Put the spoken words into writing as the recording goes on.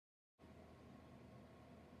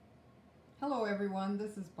Hello everyone,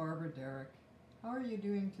 this is Barbara Derrick. How are you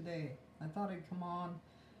doing today? I thought I'd come on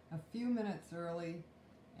a few minutes early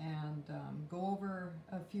and go over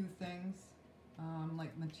a few things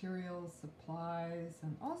like materials, supplies,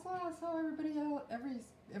 and also ask how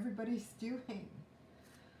everybody's doing.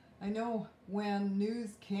 I know when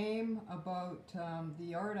news came about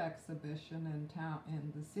the art exhibition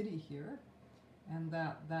in the city here, and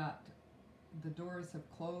that the doors have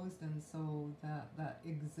closed, and so that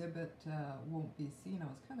exhibit won't be seen. I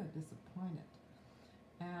was kind of disappointed.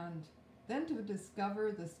 And then to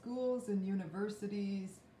discover the schools and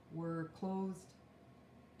universities were closed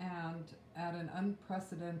and at an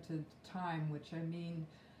unprecedented time, which I mean,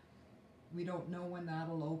 we don't know when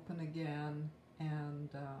that'll open again. And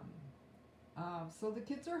so the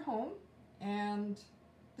kids are home, and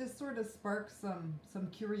this sort of sparks some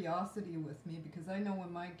curiosity with me, because I know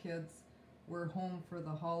when my kids were home for the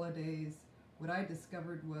holidays, what I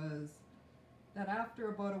discovered was that after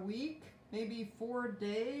about a week, maybe 4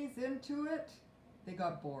 days into it, they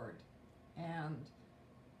got bored. And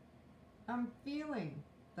I'm feeling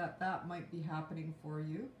that that might be happening for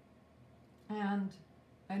you. And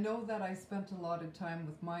I know that I spent a lot of time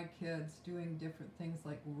with my kids doing different things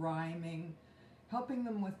like rhyming, helping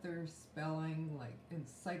them with their spelling, like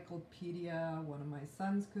encyclopedia. One of my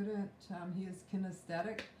sons couldn't, he is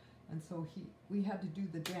kinesthetic. And so we had to do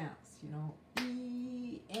the dance, you know,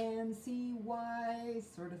 E-N-C-Y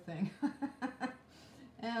sort of thing.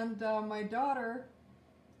 And my daughter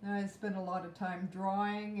and I spent a lot of time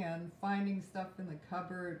drawing and finding stuff in the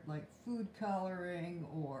cupboard, like food coloring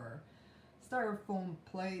or styrofoam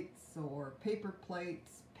plates or paper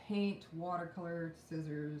plates, paint, watercolor,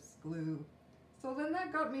 scissors, glue. So then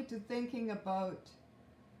that got me to thinking about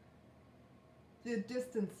the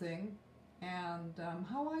distancing and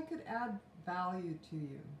how I could add value to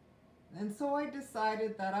you. And so I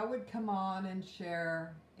decided that I would come on and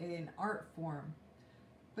share an art form.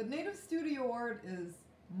 But native studio art is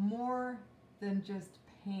more than just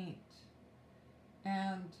paint.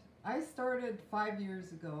 And I started 5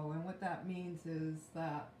 years ago, and what that means is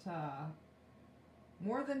that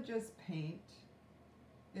more than just paint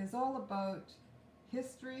is all about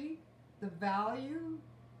history, the value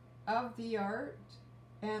of the art,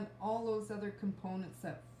 and all those other components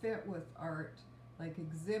that fit with art, like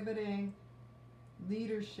exhibiting,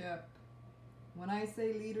 leadership. When I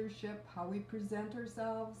say leadership, how we present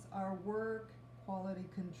ourselves, our work, quality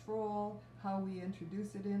control, how we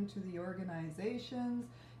introduce it into the organizations,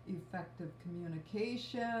 effective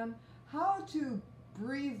communication, how to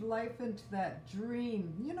breathe life into that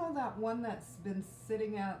dream. You know, that one that's been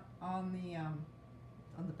sitting on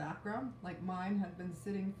the background, like mine had been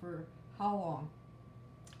sitting for how long?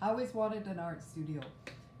 I always wanted an art studio,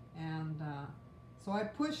 and so I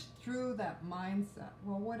pushed through that mindset.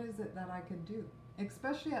 Well, what is it that I could do?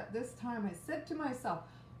 Especially at this time, I said to myself,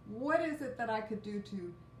 what is it that I could do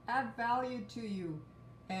to add value to you?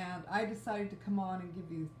 And I decided to come on and give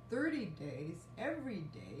you 30 days, every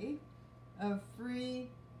day, of free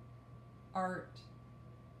art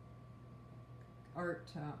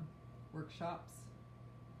workshops.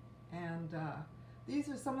 And these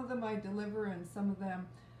are some of them I deliver, and some of them,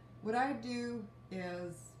 what I do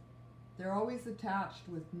is they're always attached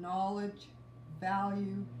with knowledge,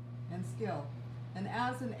 value, and skill. And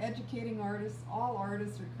as an educating artist, all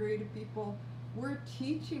artists are creative people, we're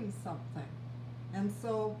teaching something. And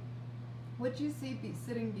so what you see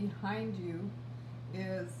sitting behind you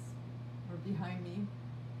is, or behind me,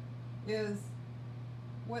 is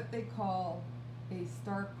what they call a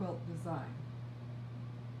Star Quilt design.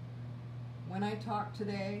 When I talk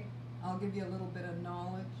today, I'll give you a little bit of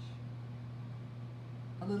knowledge,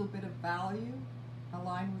 a little bit of value,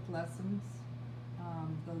 aligned with lessons.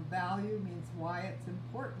 The value means why it's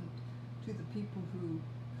important to the people who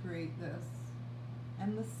create this,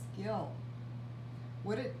 and the skill,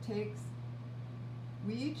 what it takes.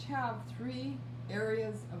 We each have 3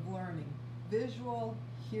 areas of learning: visual,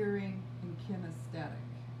 hearing, and kinesthetic.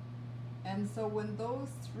 And so when those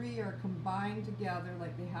 3 are combined together,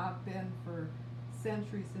 like they have been for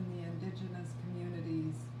centuries in the indigenous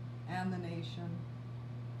communities and the nation,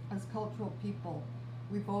 as cultural people,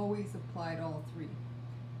 we've always applied all 3.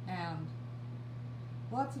 And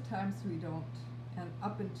lots of times we don't. And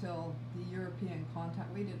up until the European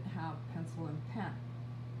contact, we didn't have pencil and pen.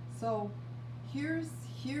 So here's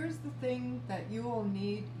the thing that you will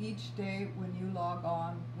need each day when you log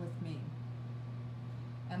on with me.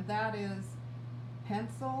 And that is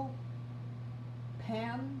pencil,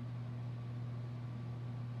 pen,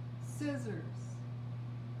 scissors,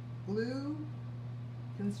 glue,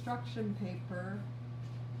 construction paper.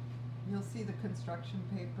 You'll see the construction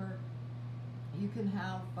paper, You can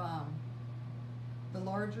have the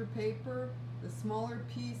larger paper, the smaller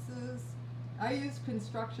pieces. I use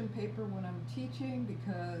construction paper when I'm teaching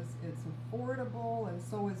because it's affordable, and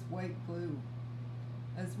so is white glue,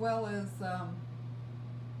 as well as the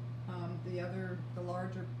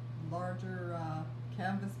larger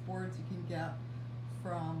canvas boards you can get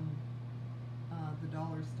from the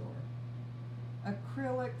dollar store.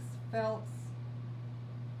 Acrylics, felts,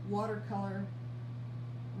 watercolor,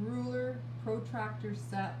 ruler, protractor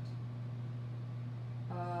set,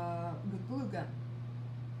 the glue gun.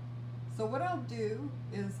 So what I'll do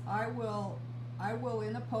is I will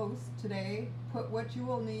in a post today put what you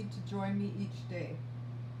will need to join me each day.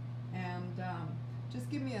 And just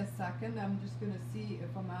give me a second. I'm just going to see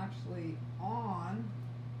if I'm actually on.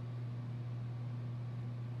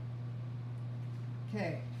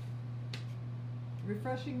 Okay.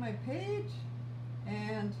 Refreshing my page,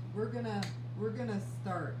 and we're gonna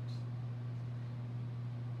start.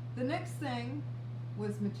 The next thing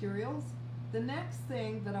was materials. The next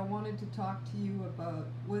thing that I wanted to talk to you about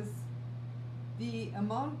was the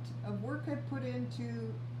amount of work I put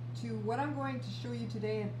into what I'm going to show you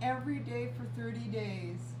today, and every day for 30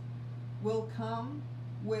 days will come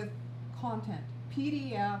with content,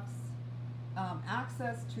 PDFs,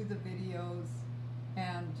 access to the videos,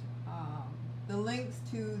 and the links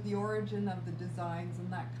to the origin of the designs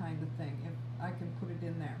and that kind of thing, if I can put it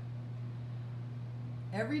in there.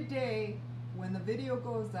 Every day when the video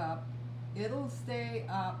goes up, it'll stay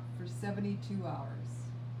up for 72 hours,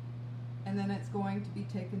 and then it's going to be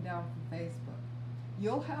taken down from Facebook.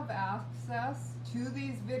 You'll have access to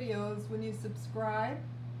these videos when you subscribe,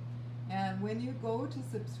 and when you go to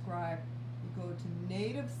subscribe, you go to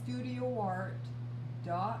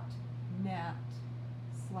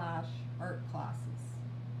nativestudioart.net/art classes,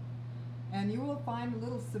 and you will find a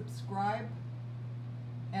little subscribe,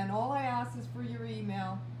 and all I ask is for your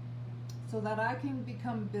email so that I can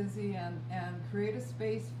become busy and create a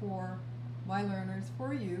space for my learners,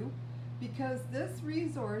 for you, because this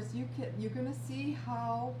resource, you're going to see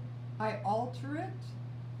how I alter it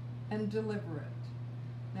and deliver it.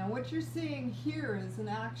 Now what you're seeing here is an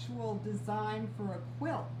actual design for a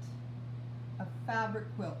quilt, a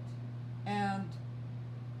fabric quilt, and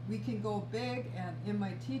we can go big, and in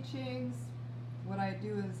my teachings what I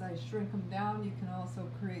do is I shrink them down. You can also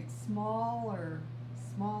create smaller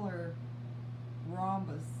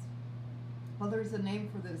rhombus. Well, there's a name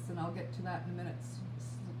for this, and I'll get to that in a minute.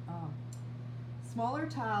 Smaller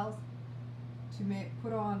tiles to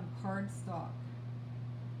put on cardstock.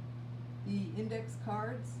 The index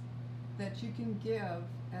cards that you can give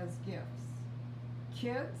as gifts.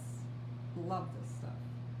 Kids love this stuff,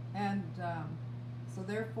 and so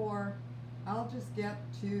therefore I'll just get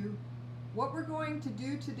to what we're going to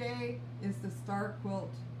do today. Is the Star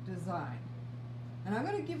Quilt design, and I'm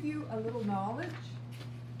going to give you a little knowledge.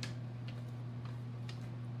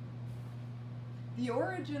 The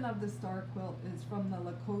origin of the Star Quilt is from the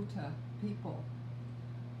Lakota people,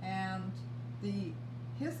 and the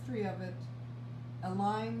history of it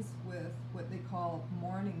aligns with what they call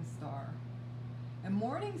Morning Star. And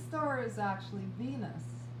Morning Star is actually Venus,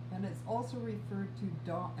 and it's also referred to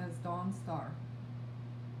as Dawn Star.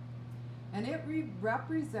 And it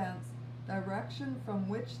represents direction from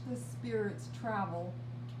which the spirits travel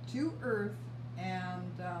to Earth,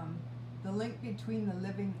 and the link between the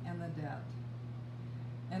living and the dead.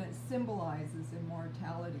 And it symbolizes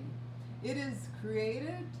immortality. It is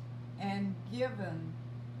created and given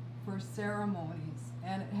for ceremonies,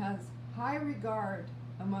 and it has high regard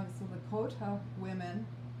amongst the Lakota women,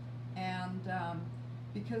 and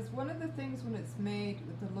because one of the things when it's made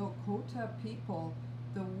with the Lakota people,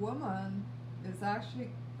 the woman is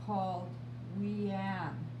actually called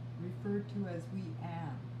Wean, referred to as Wean.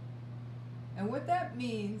 And what that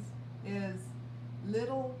means is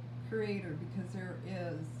little creator, because there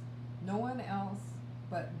is no one else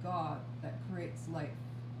but God that creates life.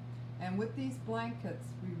 And with these blankets,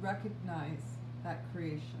 we recognize that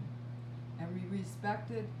creation, and we respect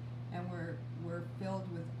it, and we're filled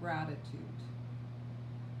with gratitude.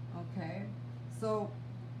 Okay, so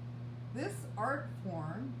this art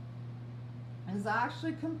form is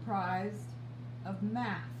actually comprised of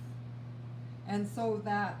math, and so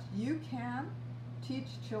that you can teach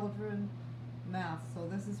children math. So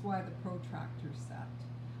this is why the protractor set.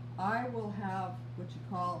 I will have what you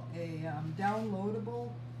call a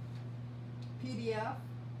downloadable PDF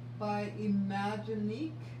by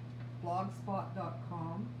Imaginique,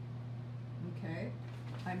 blogspot.com. Okay,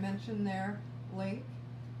 I mentioned their link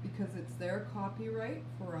because it's their copyright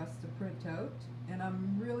for us to print out, and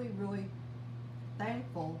I'm really, really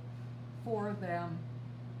thankful for them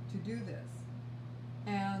to do this.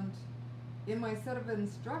 And in my set of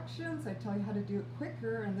instructions, I tell you how to do it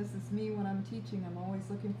quicker, and this is me when I'm teaching. I'm always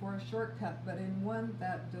looking for a shortcut, but in one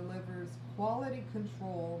that delivers quality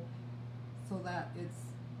control so that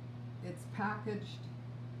it's packaged,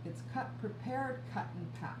 it's cut, prepared, cut,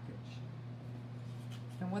 and packaged.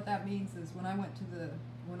 And what that means is when I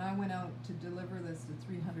went out to deliver this to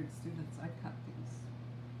 300 students, I cut these.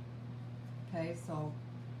 Okay, so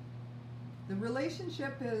the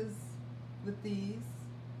relationship is with these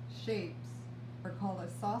shapes are called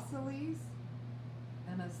isosceles,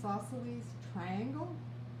 an isosceles triangle,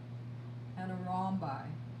 and a rhombi.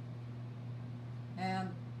 And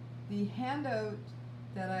the handout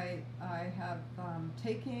that I have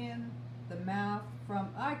taken the math from,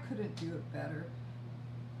 I couldn't do it better.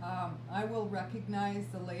 I will recognize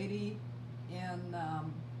the lady in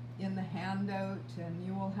the handout, and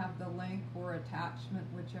you will have the link or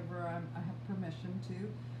attachment, whichever I have permission to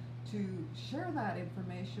share that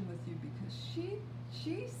information with you, because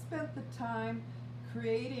she spent the time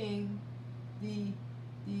creating the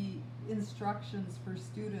instructions for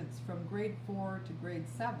students from grade 4 to grade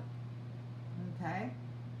 7. Okay,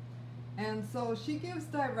 and so she gives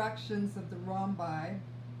directions of the rhombi,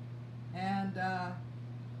 and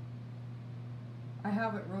I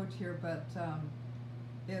have it wrote here, but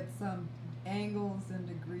it's angles and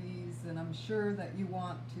degrees, and I'm sure that you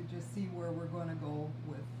want to just see where we're going to go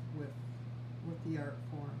with the art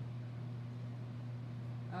form.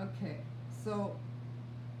 Okay, so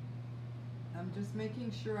I'm just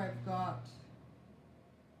making sure I've got,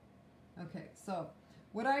 okay, so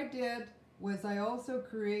what I did was I also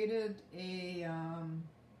created a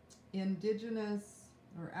Indigenous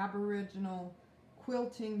or Aboriginal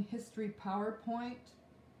quilting history PowerPoint,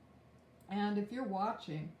 and if you're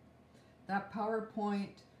watching, that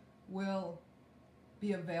PowerPoint will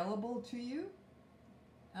be available to you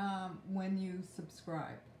when you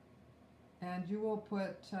subscribe, and you will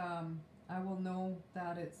put I will know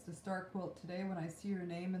that it's the Star Quilt today when I see your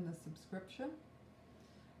name in the subscription.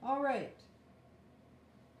 All right,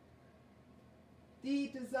 the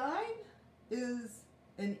design is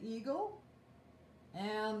an eagle,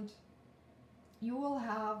 and you will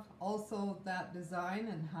have also that design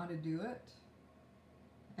and how to do it.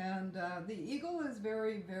 And the eagle is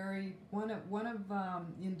very, very one of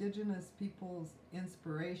Indigenous people's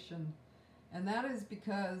inspiration, and that is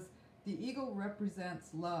because the eagle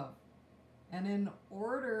represents love. And in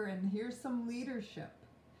order, and here's some leadership,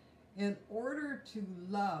 in order to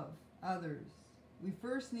love others, we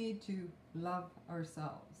first need to love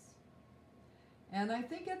ourselves. And I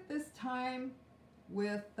think at this time,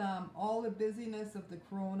 with all the busyness of the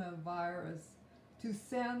coronavirus, to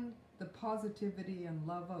send the positivity and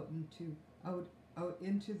love out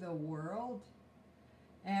into the world,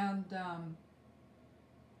 and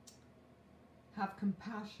have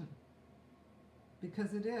compassion,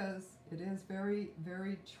 because it is very,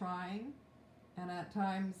 very trying, and at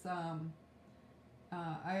times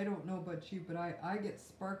I don't know about you, but I get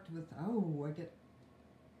sparked with, I get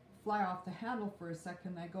fly off the handle for a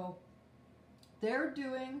second. I go, they're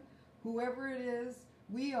doing, whoever it is,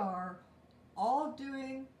 we are all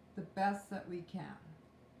doing the best that we can.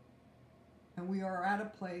 And we are at a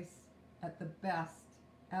place at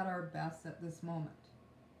our best at this moment.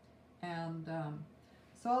 And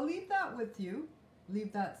so I'll leave that with you,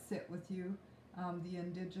 leave that sit with you, the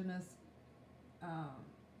indigenous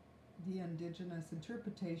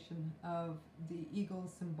interpretation of the eagle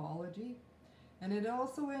symbology. And it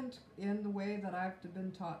also, in the way that I've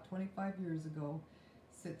been taught 25 years ago,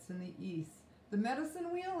 sits in the east. The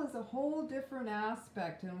medicine wheel is a whole different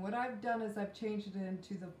aspect, and what I've done is I've changed it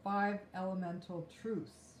into the 5 elemental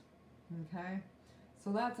truths. Okay,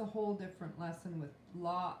 so that's a whole different lesson with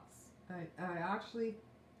lots. I actually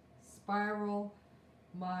spiral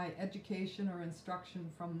my education or instruction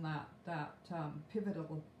from that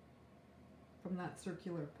pivotal, from that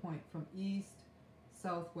circular point, from east,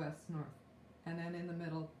 south, west, north. And then in the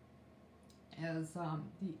middle is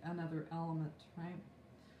another element, right?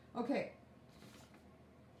 Okay.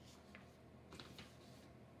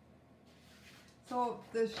 So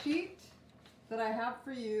the sheet that I have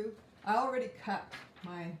for you, I already cut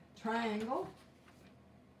my triangle.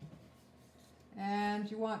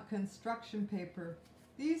 And you want construction paper.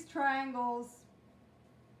 These triangles,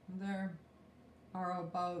 there are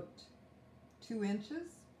about 2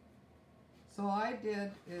 inches. So I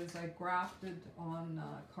did is I grafted on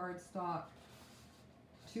cardstock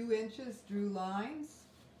 2 inches, drew lines,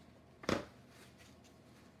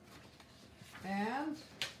 and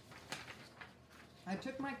I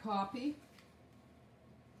took my copy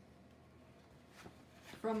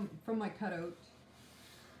from my cutout,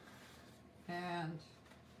 and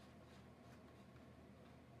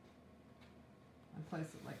I place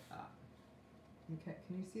it like that. Okay,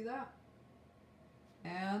 can you see that?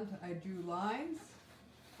 And I drew lines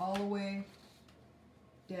all the way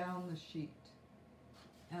down the sheet.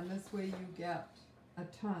 And this way you get a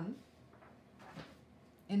ton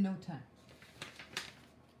in no time.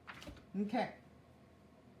 Okay.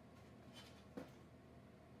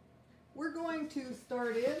 We're going to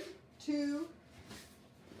start in to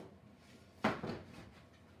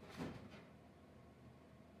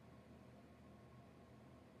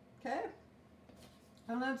okay.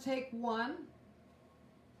 I'm going to take one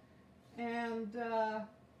and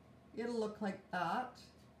it'll look like that.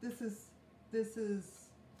 This is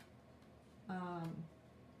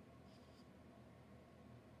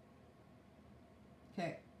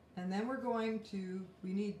okay, and then we're going to,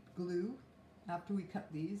 we need glue after we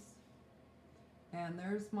cut these. And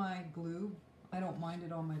there's my glue. I don't mind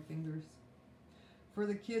it on my fingers. For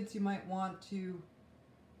the kids, you might want to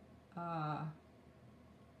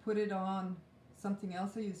put it on something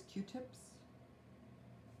else. I use Q-tips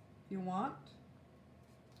if you want.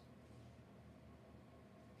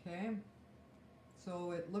 Okay,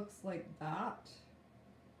 so it looks like that.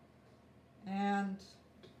 And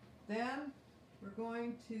then we're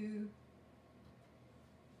going to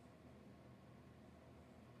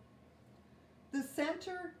the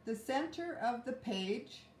center of the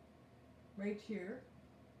page right here.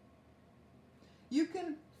 You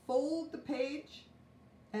can fold the page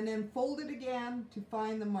and then fold it again to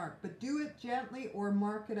find the mark, but do it gently or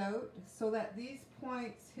mark it out so that these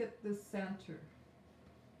points hit the center.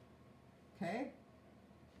 Okay,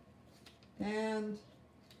 and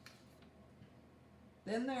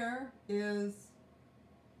then there is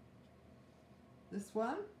this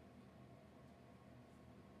one.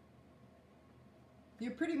 You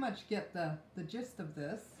pretty much get the gist of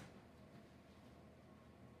this.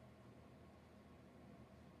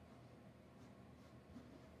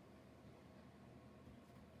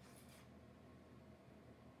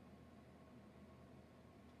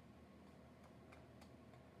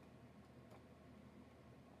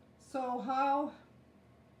 So how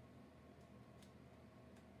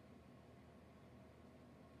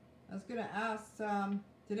I was going to ask,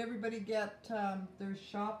 did everybody get their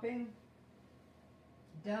shopping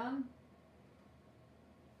done?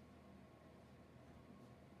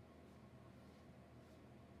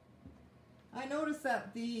 I noticed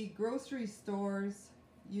that the grocery stores,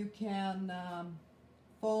 you can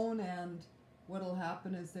phone, and what'll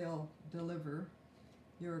happen is they'll deliver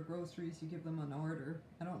your groceries. You give them an order.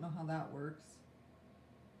 I don't know how that works.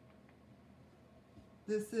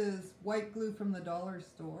 This is white glue from the dollar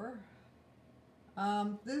store.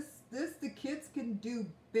 This the kids can do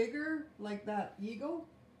bigger, like that eagle.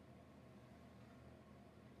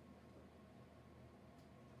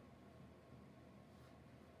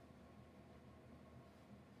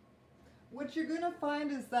 What you're going to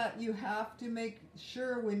find is that you have to make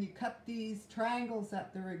sure when you cut these triangles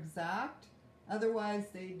that they're exact. Otherwise,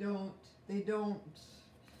 they don't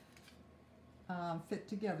fit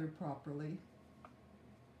together properly.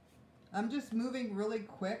 I'm just moving really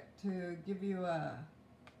quick to give you a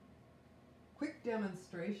quick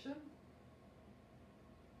demonstration.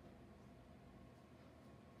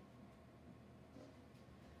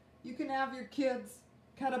 You can have your kids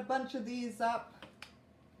cut a bunch of these up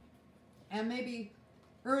and maybe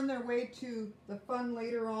earn their way to the fun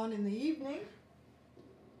later on in the evening.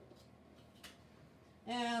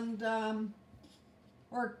 And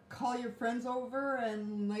or call your friends over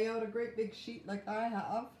and lay out a great big sheet like I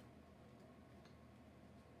have.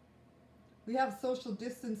 We have social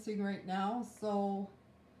distancing right now, so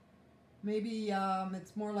maybe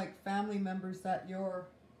it's more like family members that are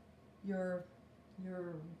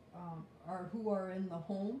who are in the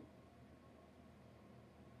home.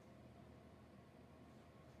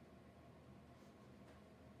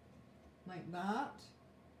 Like that,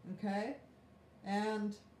 okay?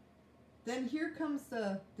 And then here comes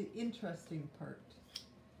the interesting part,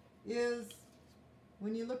 is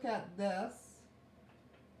when you look at this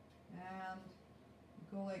and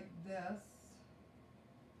go like this,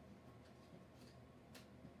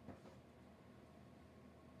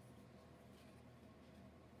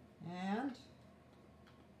 and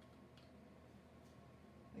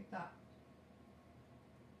like that.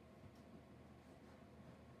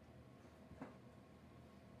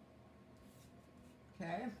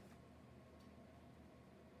 Okay.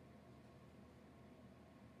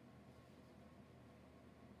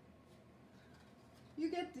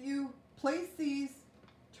 You place these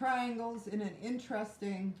triangles in an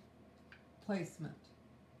interesting placement.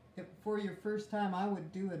 If for your first time, I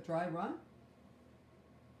would do a dry run.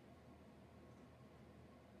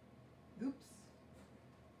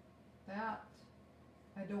 that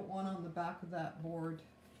I don't want on the back of that board.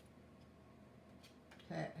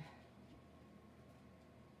 Okay.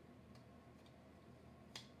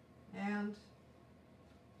 And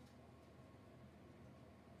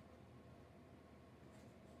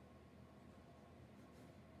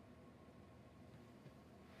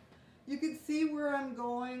you can see where I'm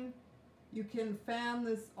going. You can fan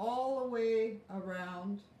this all the way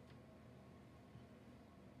around.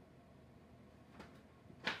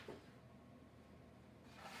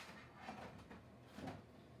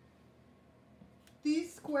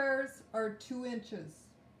 These squares are 2 inches.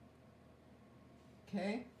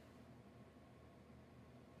 Okay?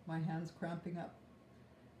 My hand's cramping up.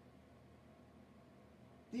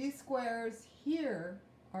 These squares here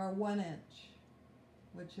are 1 inch,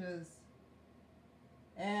 which is,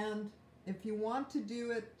 and if you want to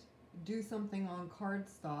do something on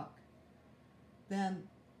cardstock, then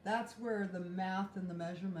that's where the math and the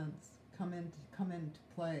measurements come into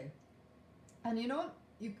play. And you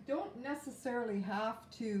don't necessarily have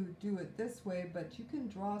to do it this way, but you can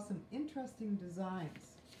draw some interesting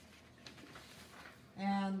designs.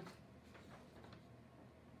 And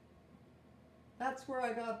that's where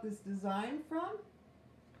I got this design from.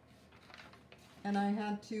 And I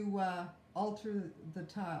had to alter the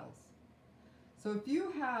tiles. So if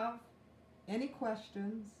you have any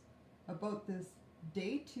questions about this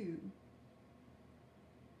day 2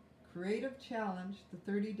 creative challenge,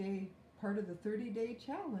 the 30-day part of the 30-day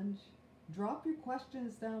challenge, drop your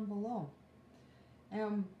questions down below.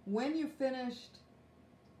 And when you finished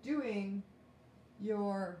doing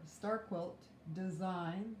your Star Quilt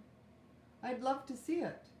design, I'd love to see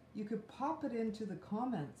it. You could pop it into the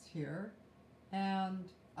comments here, and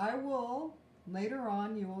I will, later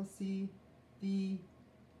on, you will see the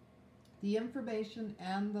information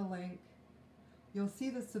and the link. You'll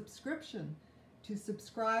see the subscription to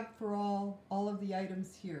subscribe for all of the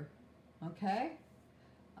items here. Okay?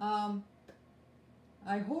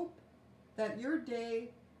 I hope that your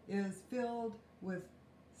day is filled with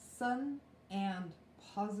sun and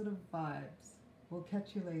positive vibes. We'll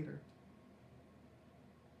catch you later.